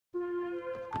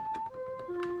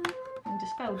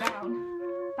just fell down.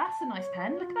 That's a nice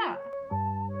pen, look at that.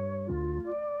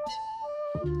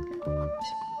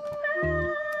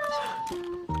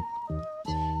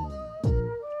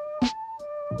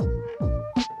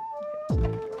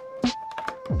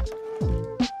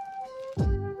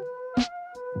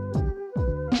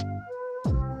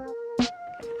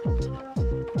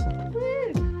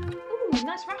 Ooh,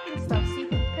 nice wrapping stuff so you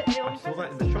can put the on. I saw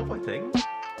that in the shop, I think. Oh,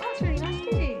 that's really nice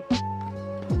too.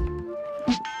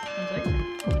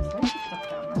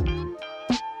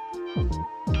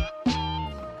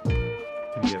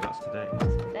 Yeah, that's today.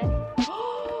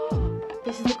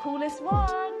 This is the coolest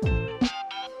one.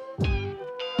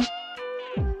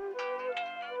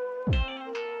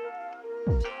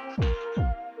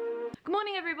 Good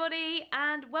morning everybody,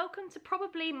 and welcome to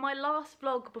probably my last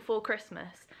vlog before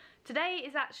Christmas. Today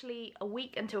is actually a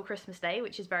week until Christmas Day,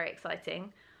 which is very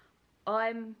exciting.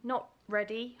 I'm not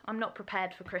ready, I'm not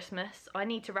prepared for Christmas. I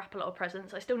need to wrap a lot of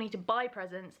presents, I still need to buy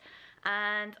presents,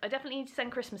 and I definitely need to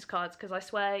send Christmas cards because I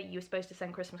swear you were supposed to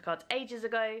send Christmas cards ages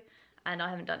ago and I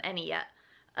haven't done any yet.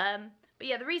 But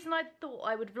yeah, the reason I thought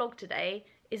I would vlog today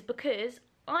is because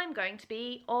I'm going to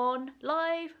be on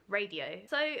live radio.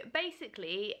 So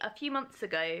basically, a few months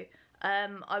ago,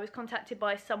 I was contacted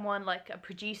by someone, like a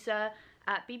producer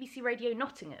at BBC Radio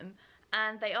Nottingham,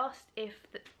 and they asked if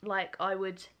I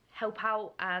would help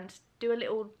out and do a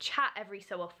little chat every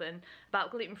so often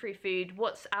about gluten-free food,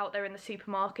 what's out there in the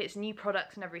supermarkets, new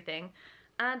products and everything.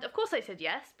 And of course I said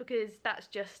yes, because that's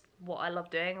just what I love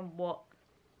doing and what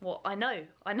I know.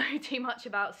 I know too much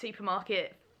about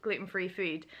supermarket gluten-free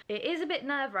food. It is a bit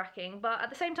nerve-wracking, but at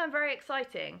the same time very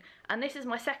exciting. And this is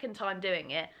my second time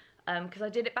doing it, because I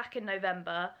did it back in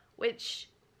November, which,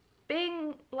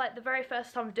 being like the very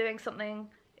first time doing something,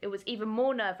 it was even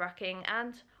more nerve-wracking,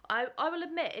 and I will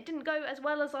admit it didn't go as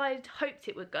well as I'd hoped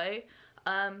it would go,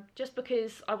 just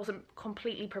because I wasn't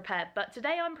completely prepared. But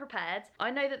today I'm prepared.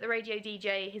 I know that the radio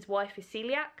DJ, his wife is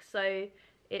celiac, so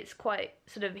it's quite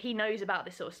sort of, he knows about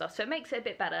this sort of stuff, so it makes it a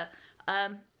bit better.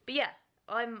 But yeah,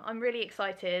 I'm really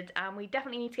excited, and we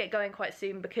definitely need to get going quite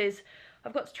soon because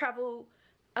I've got to travel.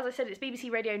 As I said, it's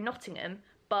BBC Radio Nottingham,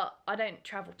 but I don't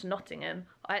travel to Nottingham.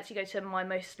 I actually go to my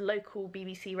most local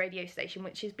BBC radio station,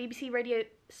 which is BBC Radio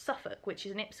Suffolk, which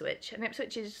is in Ipswich. And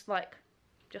Ipswich is like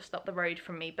just up the road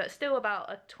from me, but still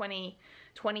about a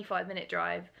 20-25 minute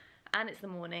drive. And it's the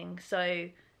morning, so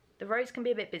the roads can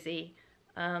be a bit busy.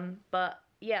 But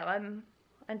yeah, I've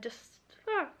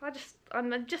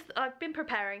been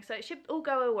preparing, so it should all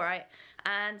go all right.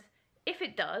 And if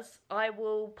it does, I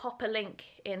will pop a link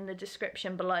in the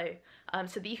description below,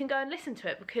 so that you can go and listen to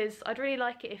it, because I'd really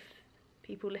like it if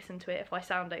people listen to it, if I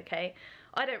sound okay.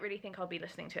 I don't really think I'll be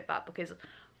listening to it back because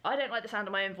I don't like the sound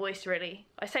of my own voice, really.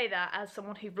 I say that as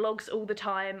someone who vlogs all the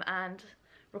time and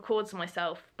records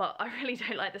myself, but I really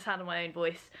don't like the sound of my own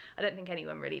voice. I don't think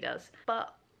anyone really does.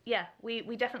 But yeah,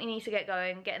 we definitely need to get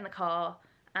going, get in the car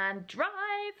and drive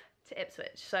to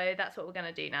Ipswich. So that's what we're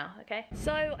gonna do now, okay?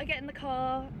 So I get in the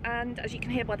car, and as you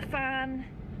can hear by the fan,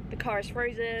 the car is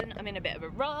frozen. I'm in a bit of a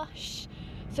rush.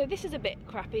 So this is a bit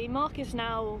crappy. Mark is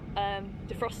now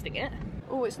defrosting it.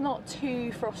 Oh, it's not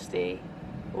too frosty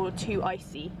or too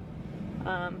icy.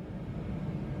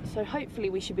 So hopefully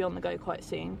we should be on the go quite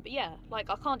soon. But yeah, like,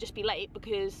 I can't just be late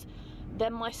because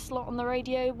then my slot on the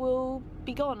radio will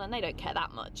be gone, and they don't care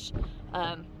that much.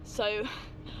 So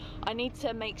I need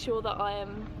to make sure that I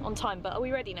am on time. But are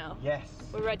we ready now? Yes.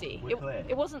 We're ready. We're clear.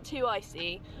 It wasn't too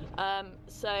icy,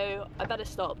 so I better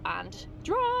stop and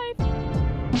drive.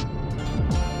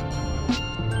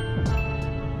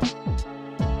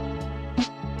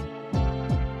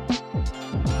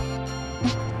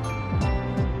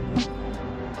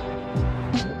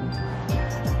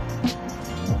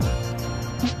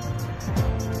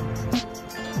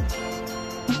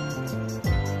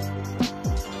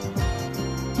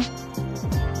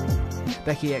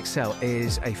 Becky Excell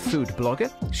is a food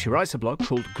blogger. She writes a blog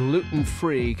called Gluten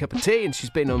Free Cup of Tea, and she's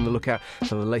been on the lookout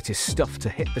for the latest stuff to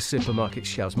hit the supermarket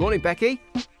shelves. Morning, Becky.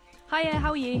 Hiya, how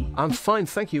are you? I'm fine,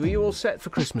 thank you. Are you all set for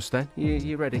Christmas then?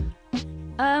 You ready?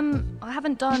 I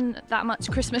haven't done that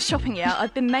much Christmas shopping yet.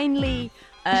 I've been mainly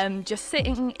just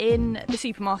sitting in the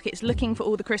supermarkets looking for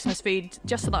all the Christmas food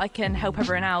just so that I can help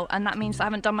everyone out, and that means I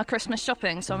haven't done my Christmas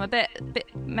shopping, so I'm a bit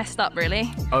messed up,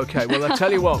 really. Okay, well, I'll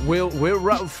tell you what, we'll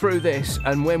rattle through this,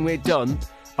 and when we're done,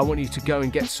 I want you to go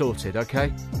and get sorted,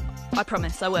 okay? I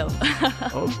promise, I will.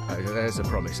 Oh, there's a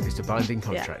promise. It's a binding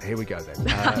contract. Yeah. Here we go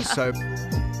then. So...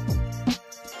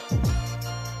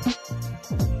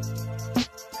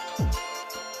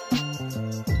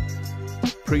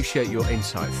 appreciate your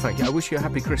insight. Thank you. I wish you a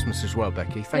happy Christmas as well,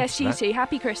 Becky. Thank Yes, you you for that. too.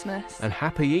 Happy Christmas. And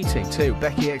happy eating too.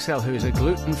 Becky Excell, who is a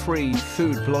gluten-free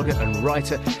food blogger and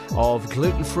writer of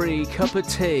Gluten-Free Cup of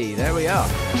Tea. There we are.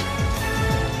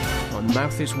 My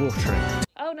mouth is watering.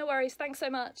 Oh, no worries. Thanks so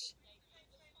much.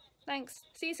 Thanks.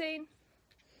 See you soon.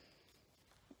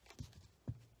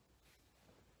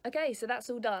 Okay, so that's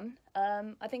all done.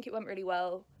 I think it went really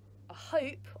well. I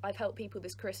hope I've helped people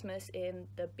this Christmas in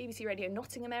the BBC Radio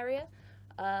Nottingham area.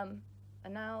 And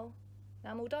now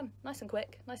I'm all done. Nice and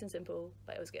quick, nice and simple,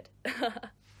 but it was good.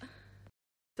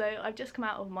 So I've just come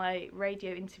out of my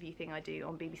radio interview thing I do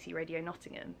on BBC Radio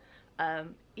Nottingham.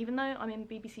 Even though I'm in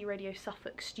BBC Radio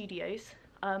Suffolk studios,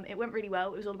 it went really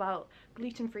well. It was all about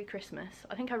gluten-free Christmas.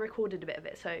 I think I recorded a bit of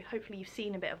it, so hopefully you've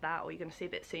seen a bit of that, or you're going to see a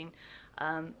bit soon.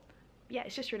 Yeah,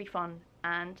 it's just really fun,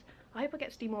 and I hope I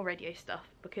get to do more radio stuff,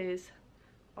 because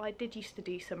I did used to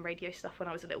do some radio stuff when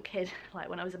I was a little kid, like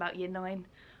when I was about year 9.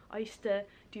 I used to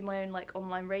do my own like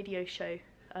online radio show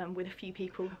with a few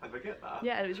people. I forget that.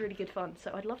 Yeah, it was really good fun, so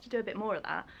I'd love to do a bit more of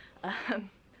that,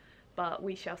 but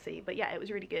we shall see. But yeah, it was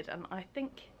really good, and I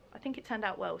think it turned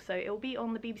out well. So it will be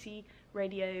on the BBC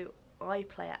Radio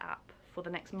iPlayer app for the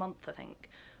next month, I think.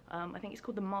 I think it's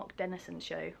called the Mark Dennison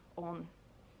Show on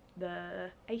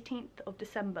the 18th of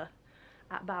December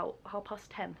at about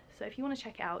 10:30. So if you want to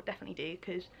check it out, definitely do,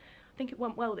 because I think it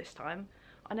went well this time.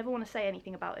 I never want to say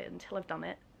anything about it until I've done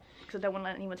it, because I don't want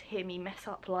anyone to hear me mess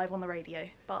up live on the radio,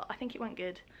 but I think it went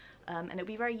good, and it'll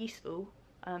be very useful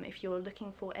if you're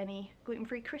looking for any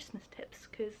gluten-free Christmas tips,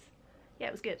 because yeah,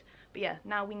 it was good. But yeah,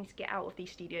 now we need to get out of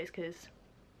these studios because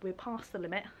we're past the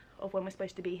limit of when we're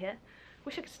supposed to be here.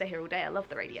 Wish I could stay here all day. I love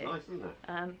the radio. Nice, isn't it?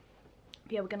 But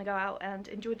yeah, we're going to go out and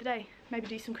enjoy the day. Maybe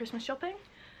do some Christmas shopping,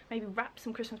 maybe wrap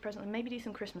some Christmas presents, and maybe do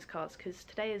some Christmas cards, because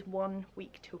today is 1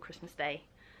 week till Christmas Day,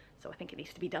 so I think it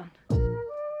needs to be done.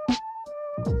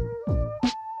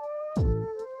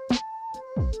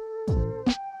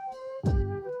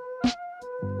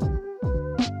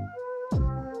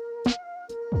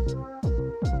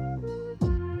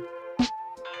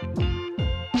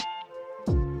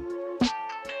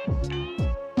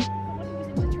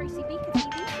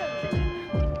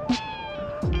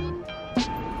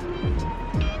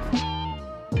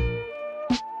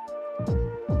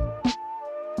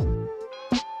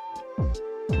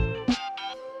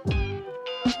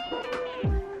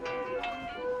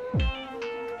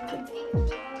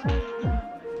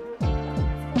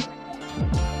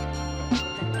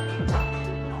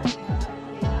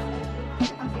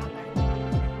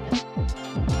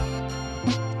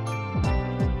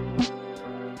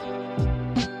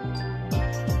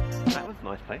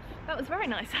 That was very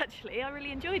nice, actually. I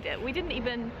really enjoyed it. We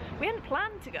hadn't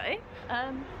planned to go,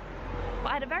 but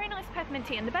I had a very nice peppermint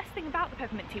tea, and the best thing about the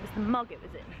peppermint tea was the mug it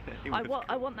was in. I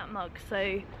want that mug,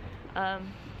 so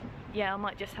yeah, I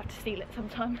might just have to steal it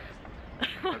sometime.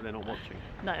 But they're not watching.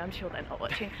 No, I'm sure they're not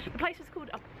watching. The place was called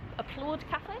Applaud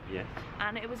Coffee. Yes.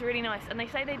 And it was really nice, and they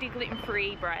say they do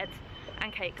gluten-free bread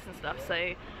and cakes and stuff, so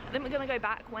I think we're going to go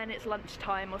back when it's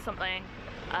lunchtime or something,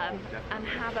 and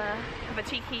have a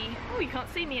cheeky, oh, you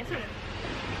can't see me, it's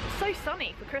so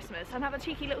sunny for Christmas, and have a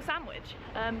cheeky little sandwich.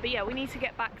 But yeah, we need to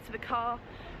get back to the car,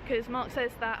 because Mark says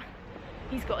that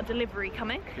he's got a delivery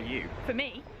coming. For you? For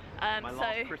me. My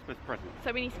last Christmas present.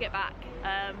 So we need to get back.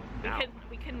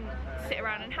 We couldn't sit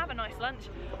around and have a nice lunch.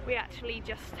 We actually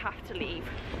just have to leave.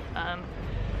 So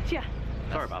yeah.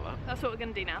 Sorry about that. That's what we're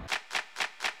going to do now.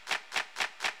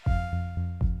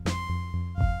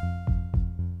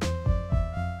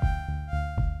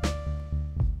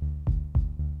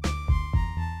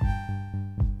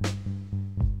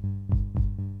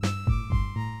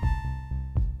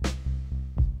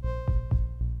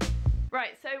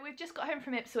 Right, so we've just got home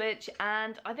from Ipswich,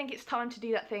 and I think it's time to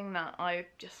do that thing that I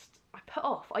put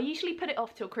off. I usually put it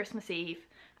off till Christmas Eve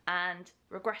and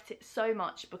regret it so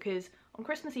much, because on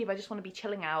Christmas Eve I just want to be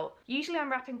chilling out. Usually I'm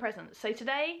wrapping presents, so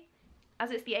today, as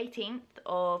it's the 18th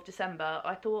of December,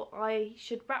 I thought I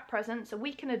should wrap presents a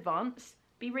week in advance,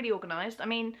 be really organised. I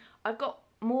mean, I've got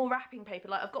more wrapping paper,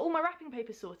 like I've got all my wrapping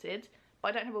paper sorted, but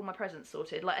I don't have all my presents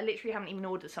sorted. Like, I literally haven't even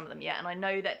ordered some of them yet, and I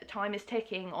know that the time is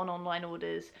ticking on online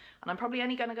orders, and I'm probably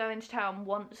only going to go into town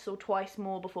once or twice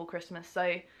more before Christmas, so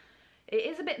it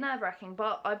is a bit nerve-wracking,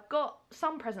 but I've got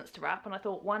some presents to wrap, and I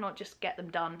thought, why not just get them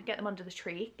done, get them under the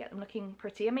tree, get them looking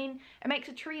pretty. I mean, it makes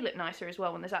a tree look nicer as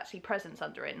well when there's actually presents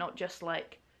under it, not just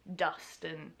like dust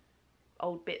and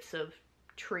old bits of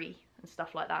tree and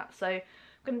stuff like that. So I'm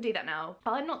going to do that now.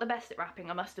 I'm not the best at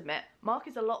wrapping, I must admit. Mark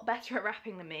is a lot better at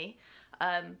wrapping than me.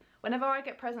 Whenever I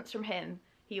get presents from him,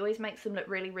 he always makes them look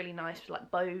really, really nice, with like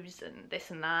bows and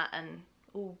this and that, and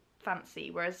all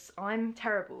fancy, whereas I'm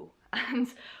terrible. And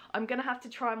I'm gonna have to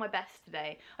try my best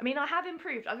today. I mean, I have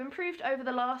improved. I've improved over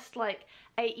the last like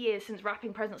 8 years since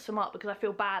wrapping presents them up because I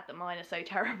feel bad that mine are so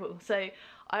terrible. So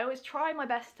I always try my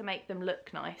best to make them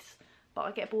look nice, but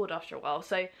I get bored after a while.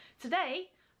 So today,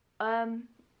 I'm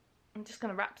just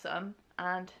gonna wrap some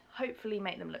and hopefully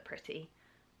make them look pretty.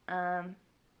 And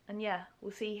yeah,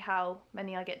 we'll see how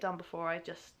many I get done before I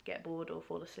just get bored or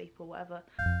fall asleep or whatever.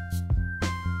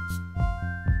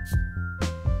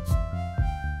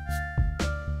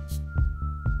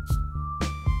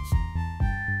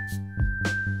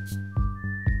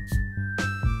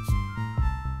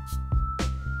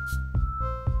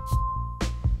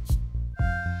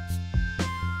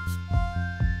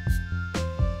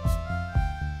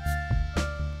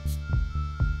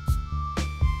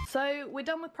 So we're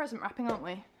done with present wrapping, aren't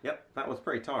we? Yep, that was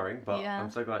pretty tiring, but Yeah.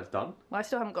 I'm so glad it's done. Well, I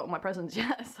still haven't got all my presents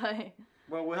yet, so...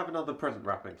 Well, we'll have another present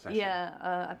wrapping session.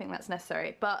 Yeah, I think that's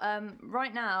necessary. But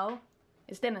right now,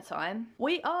 it's dinner time.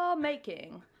 We are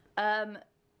making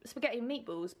spaghetti and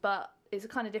meatballs, but it's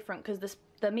kind of different because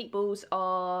the meatballs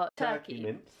are turkey.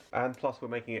 Mince. And plus we're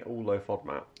making it all low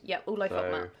FODMAP. Yep, all low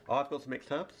FODMAP. I've got some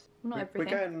mixed herbs. Not We're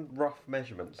everything. going rough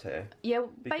measurements here. Yeah,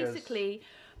 because- basically,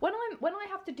 when I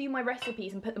have to do my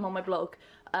recipes and put them on my blog,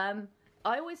 I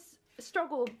always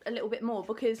struggle a little bit more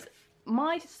because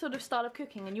my sort of style of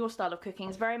cooking and your style of cooking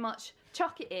is very much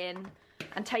chuck it in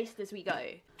and taste as we go.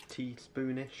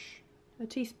 Teaspoonish A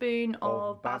teaspoon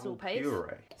of basil paste.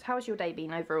 puree. So how's your day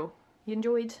been overall? You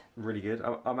enjoyed? Really good.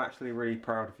 I'm actually really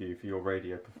proud of you for your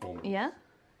radio performance. Yeah?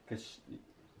 Because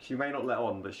she may not let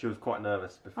on, but she was quite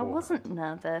nervous before. I wasn't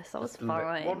nervous, I was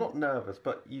fine. Well, not nervous,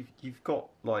 but you've got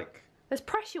like... There's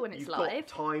pressure when it's You've live. got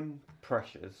time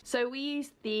pressures. So we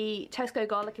used the Tesco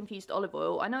garlic infused olive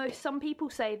oil. I know some people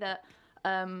say that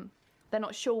they're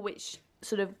not sure which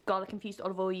sort of garlic infused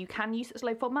olive oil you can use as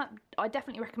low FODMAP. I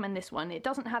definitely recommend this one. It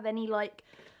doesn't have any like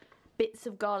bits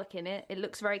of garlic in it. It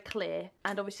looks very clear.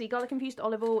 And obviously garlic infused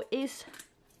olive oil is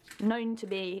known to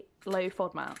be low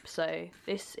FODMAP. So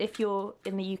this, if you're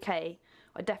in the UK,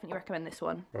 I definitely recommend this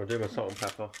one. I'll do my salt and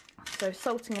pepper. So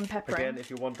salting and peppering. Again, if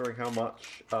you're wondering how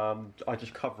much, I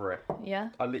just cover it. Yeah.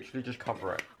 I literally just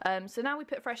cover it. So now we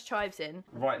put fresh chives in.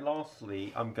 Right,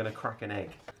 lastly, I'm going to crack an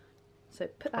egg. So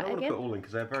put I that don't want egg to in. put all in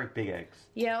because they're very big eggs.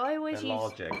 Yeah, I always They're use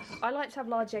large eggs. I like to have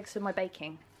large eggs for my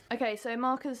baking. Okay, so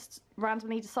Mark has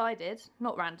randomly decided,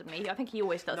 not randomly, I think he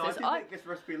always does No, this. I think make this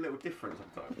recipe a little different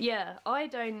sometimes. Yeah, I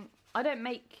don't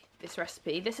make this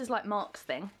recipe. This is like Mark's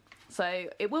thing. So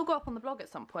it will go up on the blog at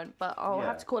some point, but I'll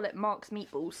have to call it Mark's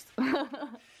Meatballs.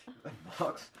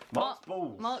 Mark's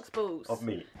balls. Mark's balls. Of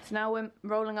meat. So now we're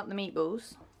rolling up the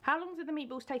meatballs. How long did the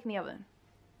meatballs take in the oven?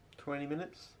 20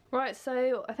 minutes. Right,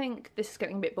 so I think this is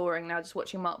getting a bit boring now, just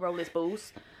watching Mark roll his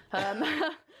balls.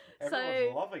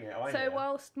 Everyone's loving it, I So hear.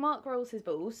 whilst Mark rolls his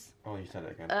balls, Oh, you said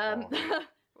it again.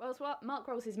 whilst Mark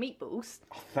rolls his meatballs,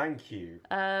 Oh, thank you.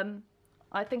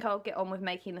 I think I'll get on with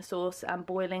making the sauce and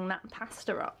boiling that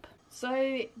pasta up.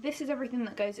 So this is everything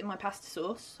that goes in my pasta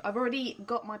sauce. I've already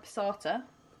got my passata,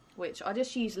 which I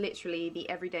just use literally the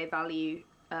everyday value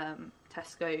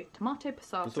Tesco tomato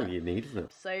passata. That's all you need, isn't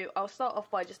it? So I'll start off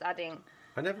by just adding...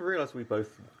 I never realised we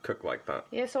both cook like that.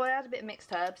 Yeah, so I add a bit of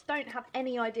mixed herbs. Don't have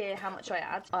any idea how much I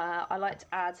add. I like to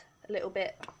add a little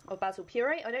bit of basil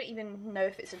puree. I don't even know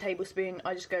if it's a tablespoon.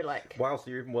 I just go like... Wow, so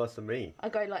you're even worse than me. I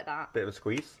go like that. Bit of a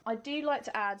squeeze. I do like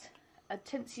to add a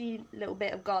tinsy little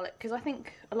bit of garlic because I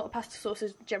think a lot of pasta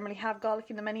sauces generally have garlic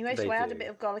in them anyway. They so I add do. a bit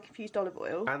of garlic infused olive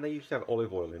oil. And they used to have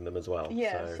olive oil in them as well.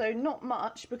 Yeah, so not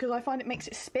much because I find it makes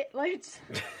it spit loads.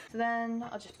 So then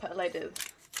I'll just put a load of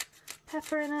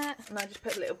pepper in it, and I just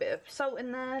put a little bit of salt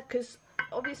in there because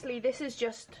obviously this is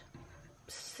just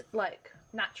like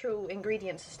natural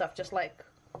ingredients and stuff, just like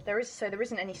there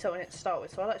isn't any salt in it to start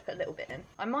with, so I like to put a little bit in.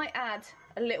 I might add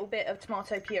a little bit of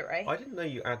tomato puree. I didn't know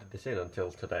you added this in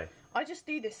until today. I just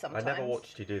do this sometimes. I never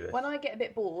watched you do this. When I get a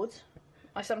bit bored,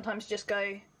 I sometimes just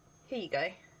go, here you go,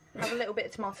 have a little bit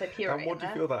of tomato puree. And what do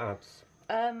you feel that adds?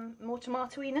 More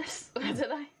tomatoiness, I don't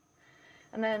know.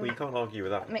 And then Well, you can't argue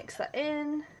with that. mix that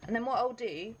in, and then what I'll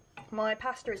do, my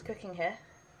pasta is cooking here,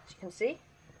 as you can see.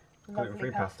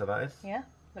 Gluten-free pasta, that is. Yeah,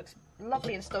 looks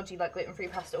lovely and stodgy like gluten-free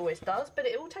pasta always does, but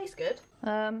it all tastes good.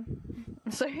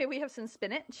 So here we have some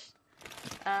spinach,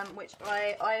 which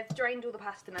I've drained all the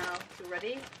pasta now, it's all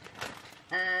ready,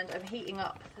 and I'm heating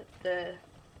up the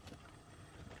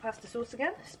pasta sauce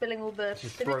again, spilling all the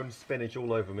She's spinach. thrown spinach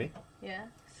all over me. Yeah,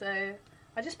 so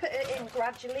I just put it in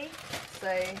gradually,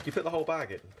 so... You put the whole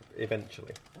bag in,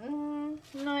 eventually.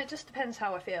 No, it just depends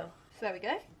how I feel. So there we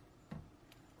go.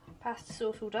 Pasta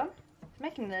sauce all done. It's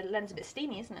making the lens a bit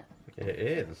steamy, isn't it? It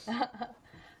is.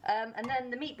 And then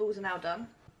the meatballs are now done.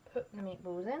 Put the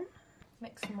meatballs in,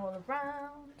 mix them all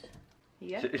around.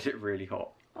 Yeah. Is it really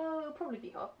hot? Oh, it'll probably be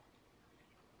hot.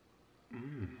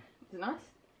 Mmm. Is it nice?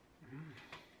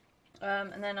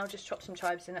 And then I'll just chop some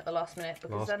chives in at the last minute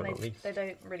because then they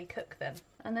don't really cook then.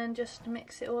 And then just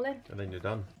mix it all in. And then you're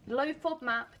done. Low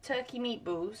FODMAP turkey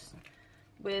meatballs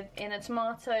in a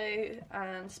tomato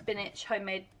and spinach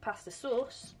homemade pasta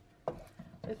sauce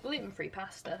with gluten-free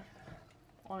pasta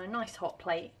on a nice hot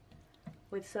plate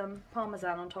with some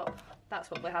parmesan on top.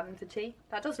 That's what we're having for tea.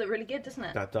 That does look really good, doesn't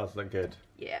it? That does look good.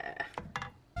 Yeah.